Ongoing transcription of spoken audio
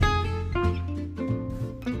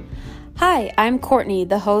Hi, I'm Courtney,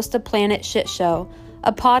 the host of Planet Shit Show,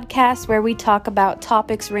 a podcast where we talk about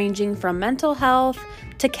topics ranging from mental health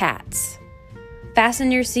to cats.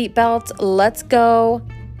 Fasten your seatbelts, let's go.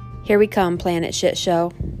 Here we come, Planet Shit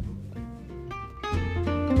Show.